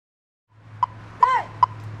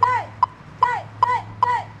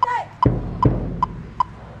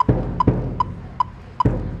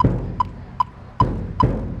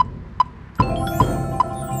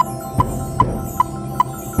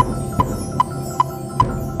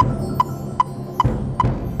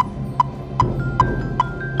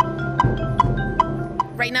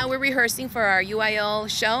we're rehearsing for our UIL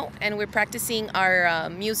show, and we're practicing our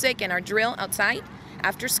music and our drill outside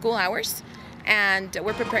after school hours. And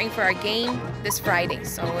we're preparing for our game this Friday.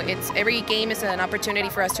 So every game is an opportunity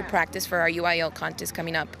for us to practice for our UIL contest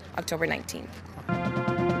coming up October 19th.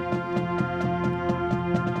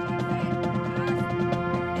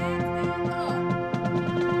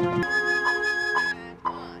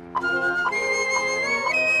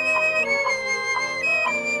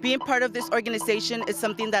 Being part of this organization is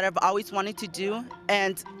something that I've always wanted to do,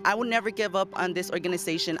 and I will never give up on this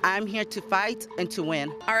organization. I'm here to fight and to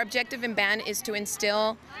win. Our objective in band is to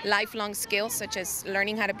instill lifelong skills such as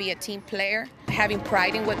learning how to be a team player, having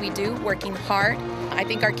pride in what we do, working hard. I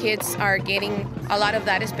think our kids are getting a lot of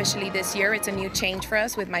that, especially this year. It's a new change for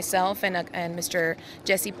us with myself and Mr.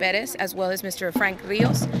 Jesse Perez, as well as Mr. Frank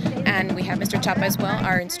Rios, and we have Mr. Chapa as well,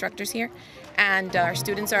 our instructors here. And our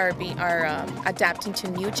students are adapting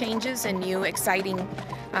to new changes and new exciting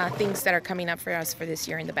things that are coming up for us for this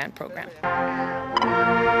year in the band program.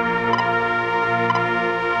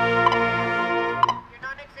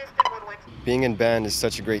 Being in band is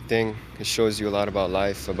such a great thing. It shows you a lot about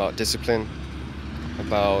life, about discipline,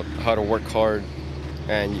 about how to work hard,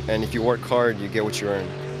 and if you work hard, you get what you earn.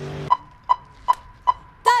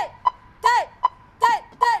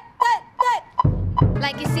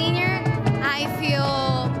 Like a senior, I feel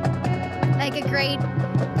like a great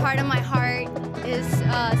part of my heart is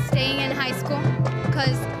staying in high school,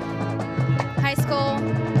 because high school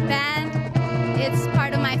band, it's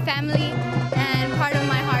part of my family and part of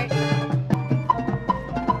my heart.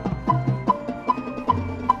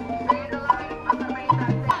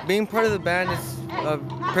 Being part of the band is a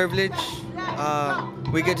privilege.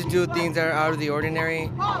 We get to do things that are out of the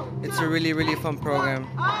ordinary. It's a really, really fun program.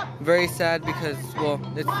 Very sad because, well,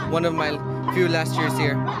 it's one of my few last years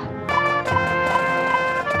here.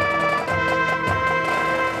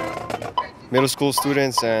 Middle school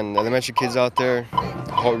students and elementary kids out there,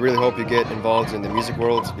 really hope you get involved in the music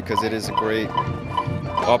world, because it is a great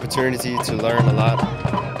opportunity to learn a lot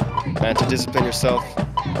and to discipline yourself.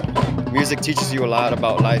 Music teaches you a lot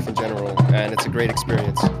about life in general, and it's a great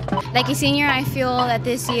experience. Like a senior, I feel that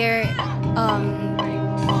this year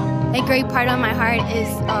a great part of my heart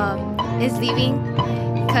is leaving,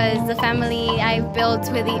 because the family I've built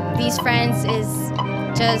with these friends is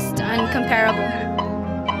just uncomparable.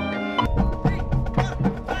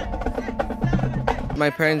 My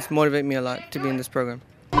parents motivate me a lot to be in this program.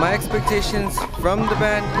 My expectations from the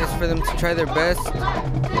band is for them to try their best.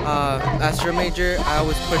 As drum major, I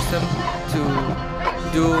always push them to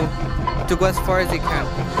go as far as they can,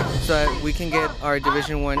 so that we can get our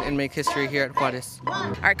Division I and make history here at Juarez.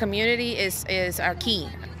 Our community is our key.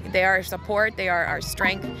 They are our support, they are our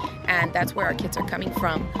strength, and that's where our kids are coming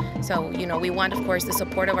from. So, we want, of course, the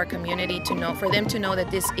support of our community for them to know that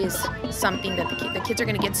this is something that the kids are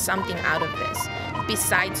going to get something out of this,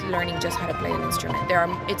 besides learning just how to play an instrument.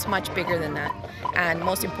 It's much bigger than that, and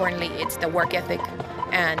most importantly, it's the work ethic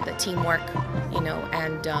and the teamwork,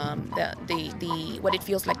 and what it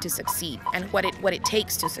feels like to succeed, and what it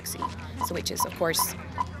takes to succeed. So, which is, of course,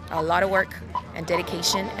 a lot of work and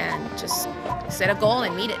dedication, and just set a goal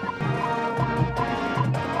and meet it.